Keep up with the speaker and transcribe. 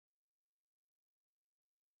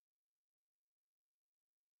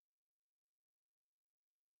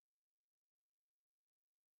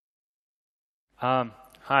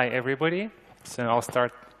Hi, everybody. So I'll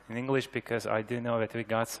start in English because I do know that we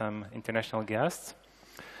got some international guests.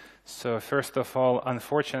 So first of all,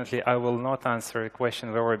 unfortunately, I will not answer a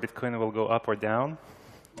question whether Bitcoin will go up or down.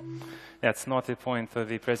 That's not the point of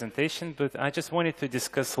the presentation, but I just wanted to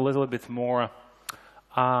discuss a little bit more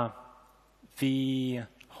the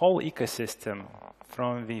whole ecosystem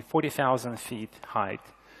from the 40,000 feet height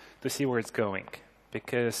to see where it's going.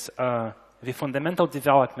 Because the fundamental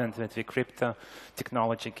development that the crypto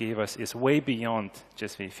technology gave us is way beyond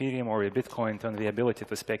just the Ethereum or the Bitcoin and the ability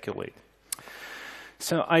to speculate.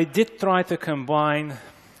 So I did try to combine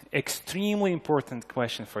extremely important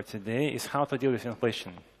question for today is how to deal with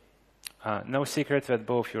inflation. No secret that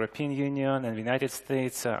both European Union and the United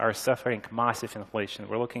States are suffering massive inflation.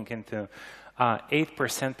 We're looking into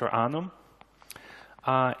 8% per annum,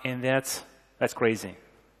 and that's crazy.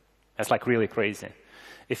 That's like really crazy.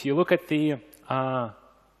 If you look at the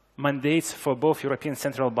mandates for both European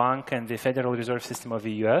Central Bank and the Federal Reserve System of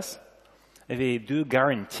the US, they do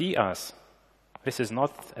guarantee us, this is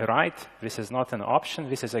not a right, this is not an option,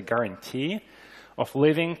 this is a guarantee of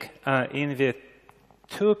living in the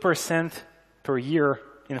 2% per year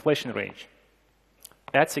inflation range.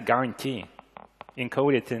 That's a guarantee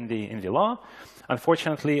encoded in the law.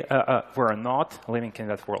 Unfortunately, we're not living in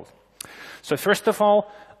that world. So first of all,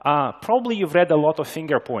 probably you've read a lot of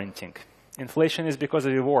finger pointing. Inflation is because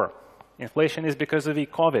of the war. Inflation is because of the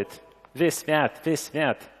COVID. This,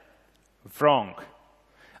 that. Wrong.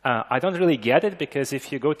 I don't really get it because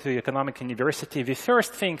if you go to economic university, the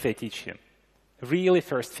first thing they teach you, really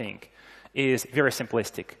first thing, is very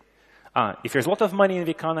simplistic. If there's a lot of money in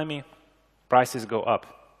the economy, prices go up.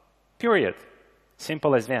 Period.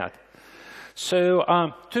 Simple as that.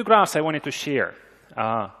 So two graphs I wanted to share.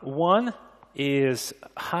 One is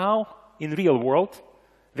how, in real world,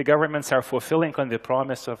 the governments are fulfilling on the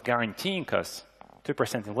promise of guaranteeing us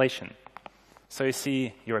 2% inflation. So you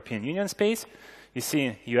see European Union space, you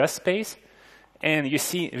see US space, and you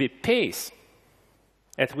see the pace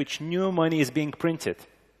at which new money is being printed.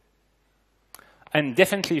 And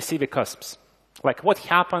definitely you see the cusps. Like what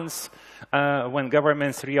happens when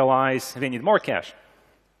governments realize they need more cash?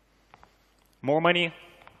 More money,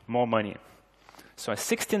 more money. So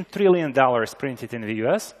 $16 trillion printed in the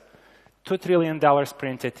US, $2 trillion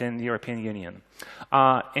printed in the European Union.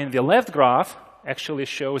 And the left graph actually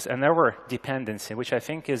shows another dependency, which I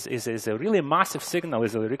think is a really massive signal,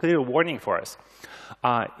 is a really clear warning for us.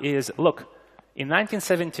 Look, in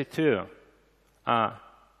 1972,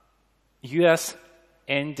 US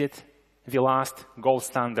ended the last gold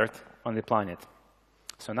standard on the planet.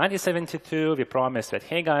 So in 1972, we promised that,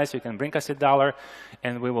 hey guys, you can bring us $1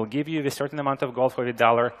 and we will give you a certain amount of gold for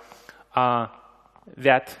 $1.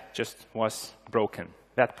 That just was broken.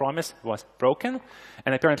 That promise was broken.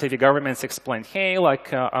 And apparently the governments explained, hey,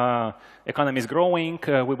 like economy is growing,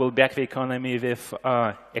 we will back the economy,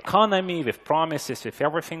 with promises, with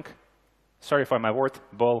everything. Sorry for my word,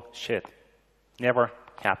 bullshit. Never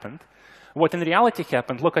happened. What in reality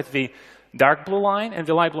happened, look at the dark blue line and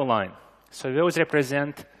the light blue line. So those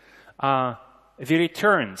represent the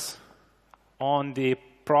returns on the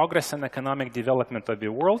progress and economic development of the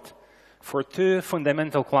world for two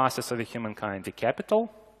fundamental classes of the humankind. The capital,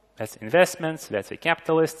 that's investments, that's the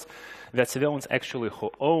capitalists, that's the ones actually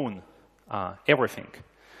who own everything.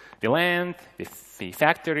 The land, the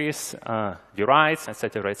factories, the rights,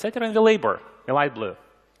 etc., and the labor, the light blue.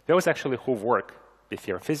 Those actually who work with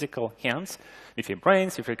your physical hands, with your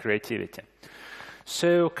brains, with your creativity.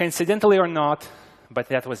 So coincidentally or not, but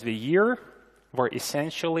that was the year where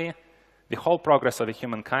essentially the whole progress of the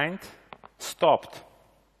humankind stopped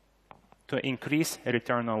to increase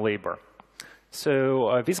return on labor.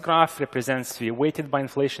 So this graph represents the weighted by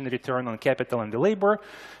inflation return on capital and the labor,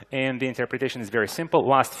 and the interpretation is very simple.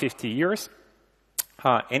 Last 50 years,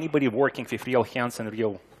 anybody working with real hands and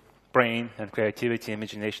real brain and creativity,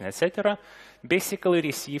 imagination, etc., basically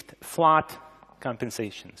received flat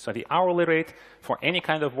compensation. So the hourly rate for any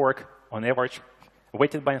kind of work, on average,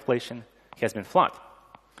 weighted by inflation, has been flat.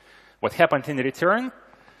 What happened in return?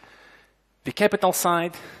 The capital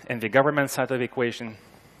side and the government side of the equation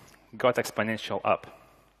got exponential up.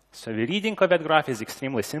 So the reading of that graph is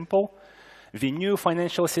extremely simple. The new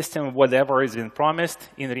financial system, whatever has been promised,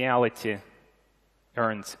 in reality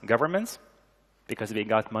earns governments because they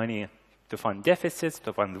got money to fund deficits,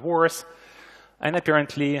 to fund wars. And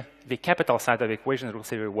apparently, the capital side of the equation will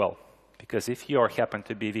say very well. Because if you happen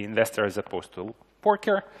to be the investor as opposed to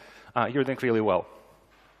worker, you're doing really well.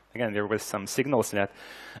 Again, there were some signals that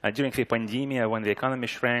during the pandemic, when the economy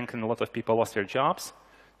shrank and a lot of people lost their jobs,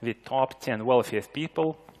 the top 10 wealthiest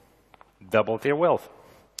people doubled their wealth.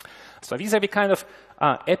 So these are the kind of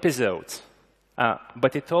episodes,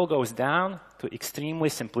 but it all goes down to extremely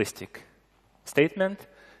simplistic statement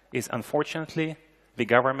is, unfortunately, the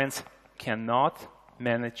governments cannot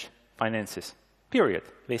manage finances, period.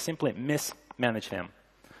 They simply mismanage them.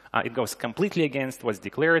 It goes completely against what's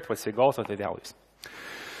declared, what's the goals, what the values.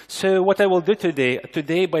 So what I will do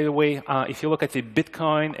today, by the way, if you look at the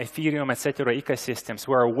Bitcoin, Ethereum, etc. ecosystems,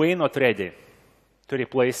 we're way not ready to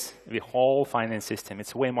replace the whole finance system.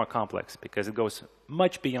 It's way more complex because it goes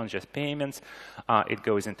much beyond just payments. It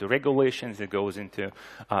goes into regulations. It goes into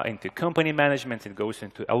company management. It goes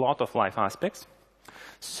into a lot of life aspects.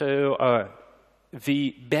 So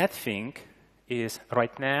the bad thing is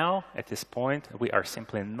right now, at this point, we are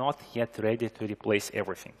simply not yet ready to replace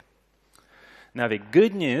everything. Now, the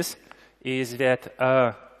good news is that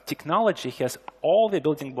technology has all the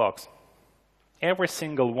building blocks. Every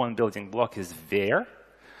single one building block is there,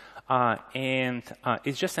 and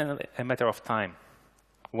it's just a matter of time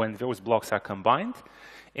when those blocks are combined.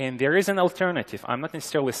 And there is an alternative. I'm not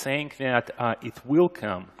necessarily saying that it will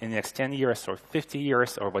come in the next 10 years or 50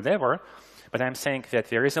 years or whatever, but I'm saying that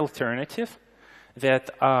there is an alternative that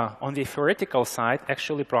on the theoretical side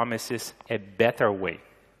actually promises a better way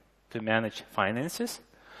to manage finances.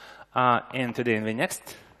 And today, in the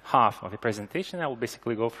next half of the presentation, I will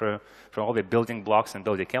basically go through all the building blocks and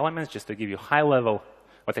building elements just to give you high-level,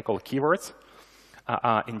 what I call keywords,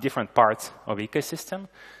 in different parts of the ecosystem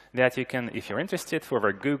that you can, if you're interested,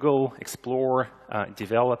 further Google, explore,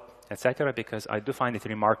 develop, etc., because I do find it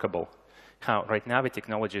remarkable how right now the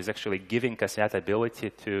technology is actually giving us that ability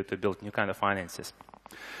to build new kind of finances.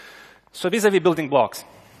 So these are the building blocks.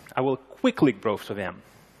 I will quickly go through them.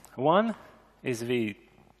 One is the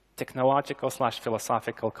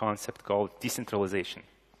technological/philosophical concept called decentralization.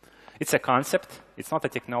 It's a concept. It's not a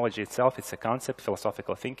technology itself. It's a concept,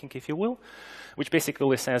 philosophical thinking, if you will, which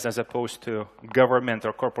basically says as opposed to government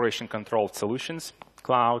or corporation-controlled solutions,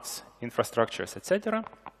 clouds, infrastructures, etc.,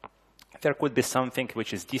 there could be something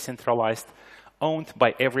which is decentralized, owned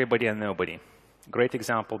by everybody and nobody. Great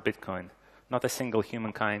example, Bitcoin. Not a single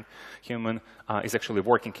human is actually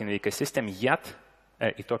working in the ecosystem, yet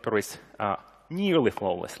it operates nearly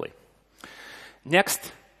flawlessly.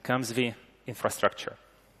 Next comes the infrastructure.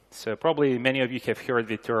 So probably many of you have heard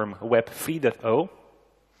the term Web 3.0.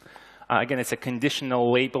 Again, it's a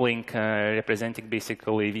conditional labeling representing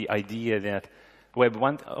basically the idea that Web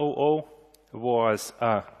 1.0 was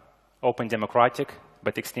open democratic,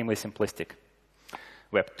 but extremely simplistic.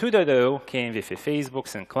 Web 2.0 came with the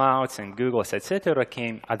Facebooks and clouds and Googles, etc.,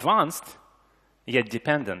 came advanced, yet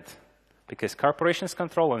dependent, because corporations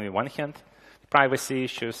control on the one hand, privacy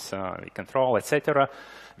issues, the control, etc.,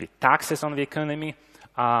 the taxes on the economy,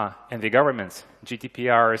 and the governments,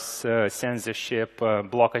 GDPRs, censorship,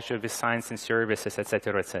 blockage of the science and services,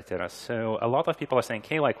 etc., etc. So a lot of people are saying,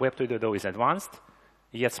 hey, like Web 2.0 is advanced,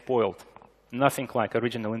 yet spoiled. Nothing like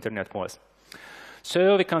original internet was.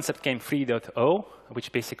 So the concept came 3.0,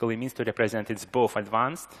 which basically means to represent it's both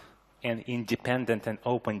advanced and independent and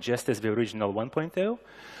open, just as the original 1.0.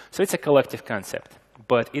 So it's a collective concept,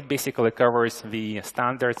 but it basically covers the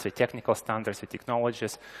standards, the technical standards, the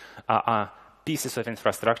technologies, pieces of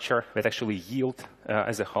infrastructure that actually yield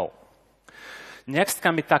as a whole. Next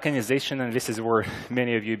comes tokenization, and this is where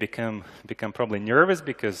many of you become probably nervous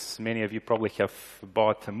because many of you probably have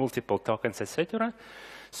bought multiple tokens, etc.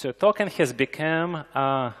 So token has become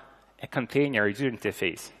a container, user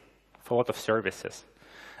interface for a lot of services.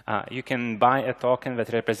 You can buy a token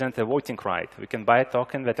that represents a voting right. You can buy a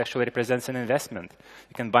token that actually represents an investment.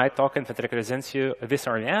 You can buy a token that represents you this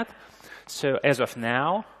or that. So as of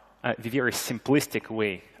now, the very simplistic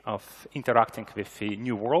way of interacting with the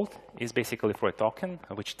new world is basically through a token,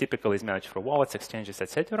 which typically is managed through wallets, exchanges,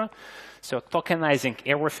 etc. So tokenizing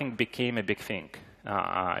everything became a big thing.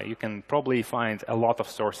 You can probably find a lot of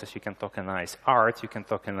sources. You can tokenize art, you can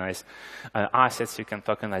tokenize assets, you can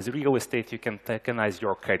tokenize real estate, you can tokenize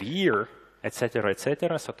your career, etc.,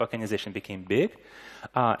 etc. So tokenization became big,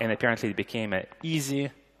 and apparently it became an easy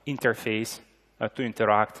interface to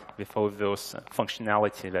interact with all those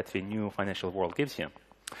functionality that the new financial world gives you.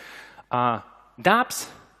 dApps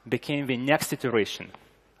became the next iteration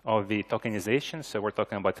of the tokenization. So we're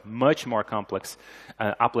talking about much more complex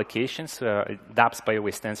applications. dApps, by the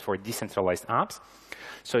way, stands for decentralized apps.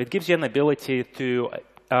 So it gives you an ability to,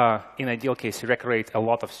 in ideal case, recreate a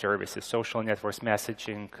lot of services, social networks,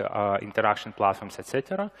 messaging, interaction platforms,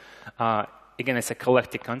 etc. Again, it's a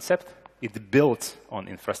collective concept. It builds on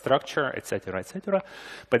infrastructure, etc., etc.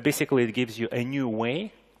 But basically, it gives you a new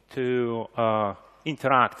way to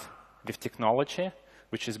interact with technology,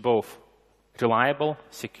 which is both reliable,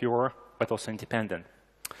 secure, but also independent.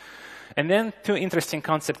 And then two interesting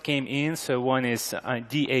concepts came in. So one is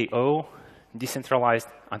DAO, Decentralized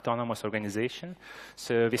Autonomous Organization.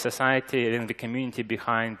 So the society and the community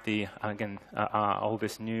behind the, again, all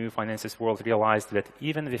this new finances world realized that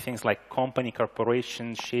even the things like company,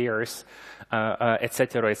 corporation, shares, et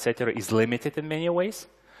cetera, is limited in many ways.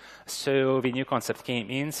 So the new concept came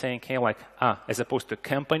in saying, okay, like, as opposed to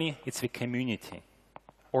company, it's the community.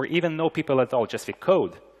 Or even no people at all, just the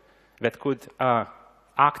code that could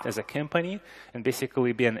act as a company and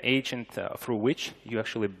basically be an agent through which you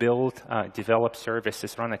actually build, develop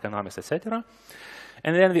services, run economics, etc.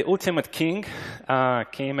 And then the ultimate king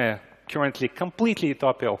came a currently completely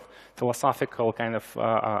utopian philosophical kind of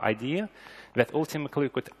idea that ultimately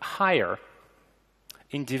could hire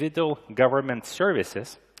individual government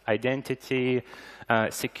services, identity,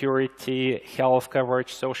 security, health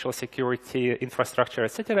coverage, social security, infrastructure,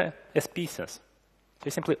 etc., as pieces. You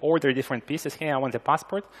simply order different pieces. Hey, I want a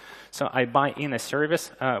passport, so I buy in a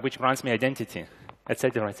service which grants me identity,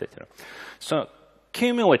 etc., etc. So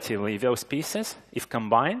cumulatively, those pieces, if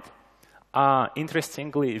combined,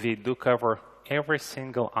 interestingly, they do cover every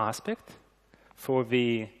single aspect for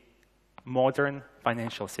the modern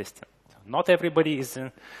financial system. Not everybody is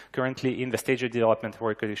currently in the stage of development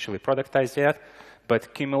where you could actually productize that,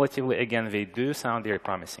 but cumulatively, again, they do sound very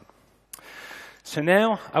promising. So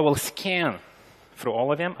now I will scan through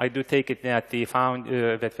all of them. I do take it that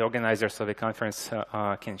that the organizers of the conference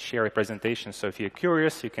can share a presentation. So if you're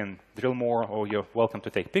curious, you can drill more, or you're welcome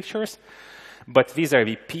to take pictures. But these are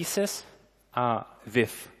the pieces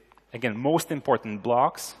with, again, most important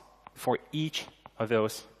blocks for each of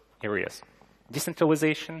those areas.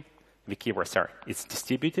 Decentralization, the keywords are, it's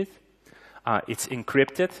distributed, it's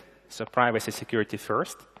encrypted, so privacy, security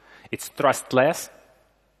first. It's trustless,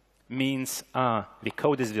 means the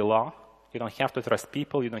code is the law. You don't have to trust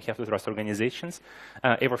people. You don't have to trust organizations.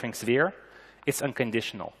 Everything's there. It's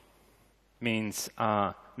unconditional. Means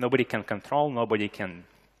nobody can control, nobody can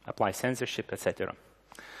apply censorship, etc.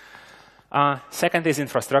 Second is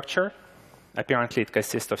infrastructure. Apparently, it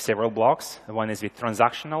consists of several blocks. One is the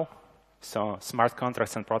transactional, so smart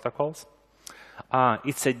contracts and protocols.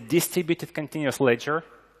 It's a distributed continuous ledger,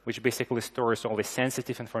 which basically stores all the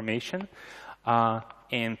sensitive information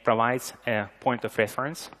and provides a point of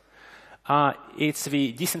reference. It's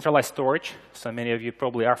the decentralized storage. So many of you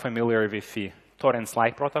probably are familiar with the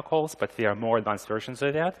torrents-like protocols, but there are more advanced versions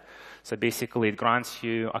of that. So basically, it grants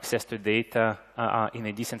you access to data in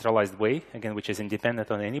a decentralized way, again, which is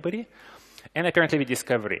independent on anybody. And apparently, the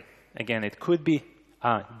discovery. Again, it could be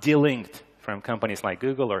delinked from companies like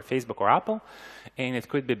Google or Facebook or Apple, and it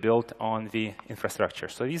could be built on the infrastructure.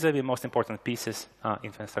 So these are the most important pieces in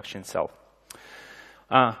infrastructure itself.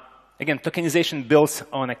 Again, tokenization builds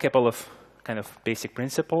on a couple of kind of basic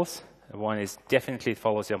principles. One is definitely it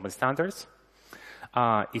follows the open standards.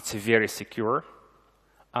 It's very secure.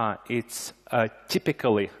 It's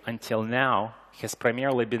typically, until now, has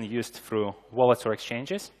primarily been used through wallets or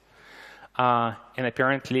exchanges. And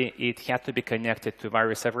apparently, it had to be connected to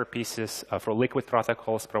various other pieces for liquid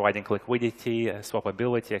protocols, providing liquidity,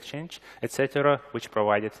 swappability, exchange, etc., which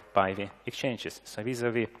provided by the exchanges. So these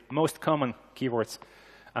are the most common keywords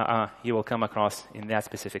you will come across in that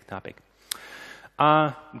specific topic.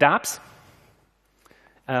 dApps,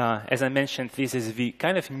 as I mentioned, this is the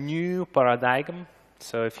kind of new paradigm.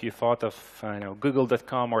 So if you thought of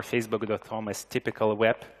Google.com or Facebook.com as typical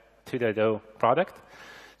Web 2.0 product,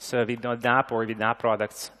 so the dApp or the dApp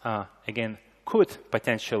products, again, could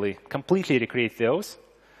potentially completely recreate those,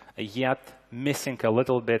 yet missing a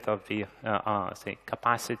little bit of the, say,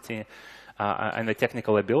 capacity and the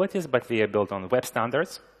technical abilities, but they are built on web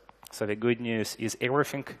standards. So the good news is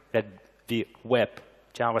everything that the web,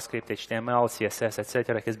 JavaScript, HTML, CSS,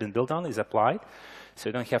 etc., has been built on is applied. So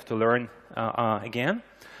you don't have to learn again.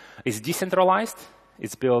 It's decentralized.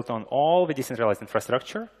 It's built on all the decentralized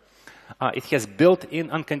infrastructure. It has built-in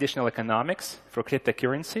unconditional economics for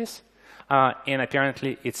cryptocurrencies. And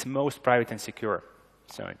apparently, it's most private and secure.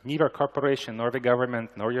 So neither corporation, nor the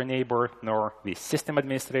government, nor your neighbor, nor the system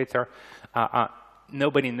administrator,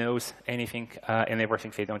 nobody knows anything and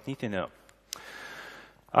everything they don't need to know.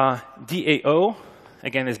 DAO,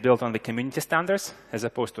 again, is built on the community standards, as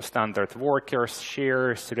opposed to standard workers,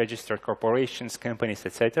 shares, registered corporations, companies,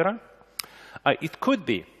 etc. It could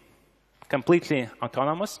be completely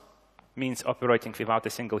autonomous, means operating without a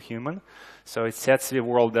single human. So it sets the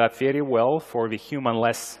world up very well for the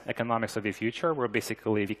human-less economics of the future, where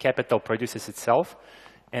basically the capital produces itself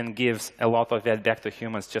and gives a lot of that back to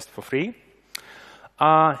humans just for free.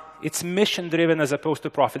 It's mission-driven as opposed to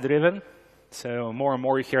profit-driven. So more and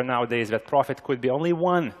more you hear nowadays that profit could be only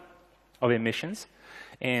one of the missions.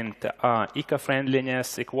 and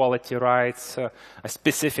eco-friendliness, equality rights,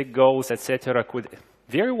 specific goals, etc., could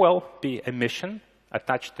very well be a mission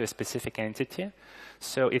attached to a specific entity.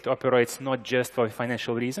 So it operates not just for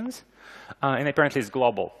financial reasons, and apparently it's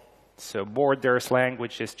global. So borders,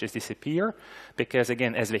 languages just disappear, because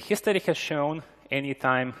again, as the history has shown,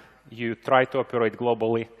 anytime you try to operate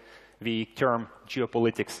globally, the term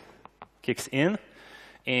geopolitics kicks in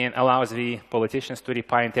and allows the politicians to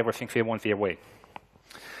repaint everything they want their way.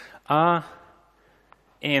 And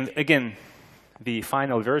again, the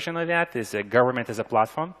final version of that is a government as a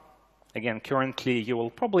platform. Again, currently, you will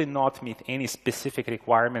probably not meet any specific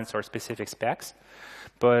requirements or specific specs,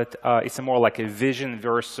 but it's more like a vision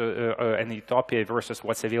versus an utopia versus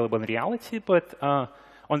what's available in reality. But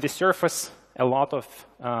on the surface, a lot of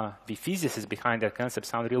the physicists behind that concept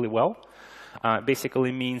sound really well.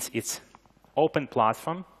 Basically means it's open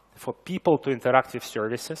platform for people to interact with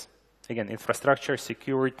services. Again, infrastructure,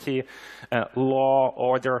 security, law,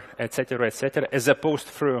 order, etc., as opposed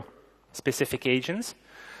through specific agents.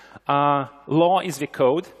 Law is the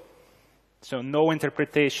code, so no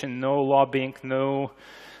interpretation, no lobbying, no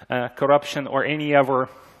corruption, or any other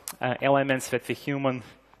elements that the human,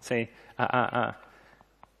 say,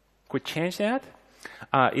 could change that.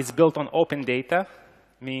 It's built on open data,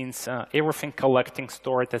 means everything collecting,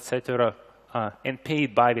 stored, etc., and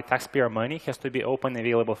paid by the taxpayer money has to be open,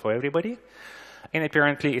 available for everybody. And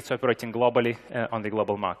apparently, it's operating globally on the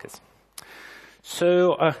global markets.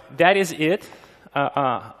 So that is it.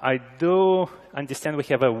 I do understand we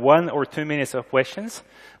have 1 or 2 minutes of questions,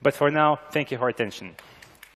 but for now, thank you for your attention.